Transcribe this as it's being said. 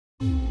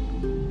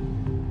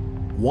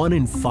1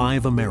 in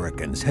 5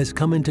 Americans has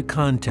come into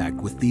contact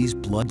with these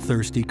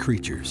bloodthirsty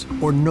creatures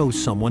or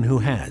knows someone who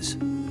has.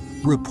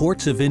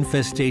 Reports of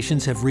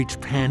infestations have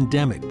reached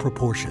pandemic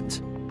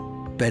proportions.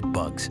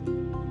 Bedbugs.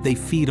 They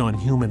feed on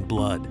human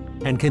blood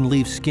and can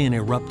leave skin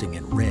erupting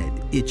in red,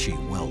 itchy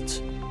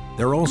welts.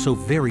 They're also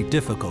very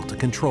difficult to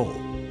control.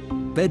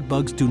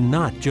 Bedbugs do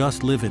not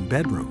just live in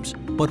bedrooms,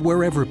 but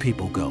wherever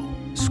people go,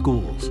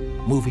 schools,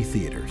 movie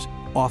theaters,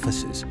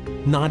 offices.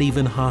 Not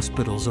even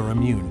hospitals are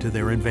immune to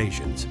their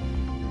invasions.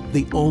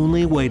 The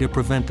only way to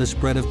prevent the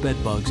spread of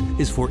bedbugs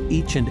is for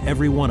each and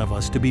every one of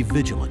us to be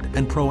vigilant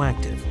and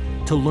proactive,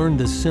 to learn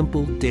the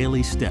simple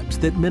daily steps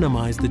that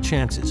minimize the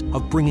chances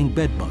of bringing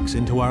bedbugs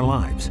into our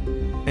lives.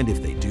 And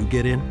if they do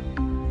get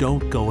in,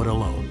 don't go it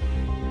alone.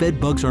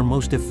 Bedbugs are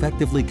most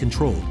effectively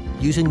controlled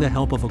using the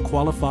help of a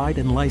qualified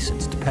and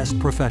licensed pest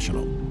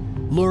professional.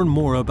 Learn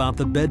more about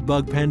the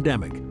bedbug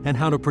pandemic and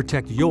how to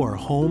protect your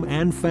home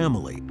and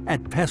family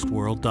at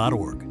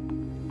pestworld.org.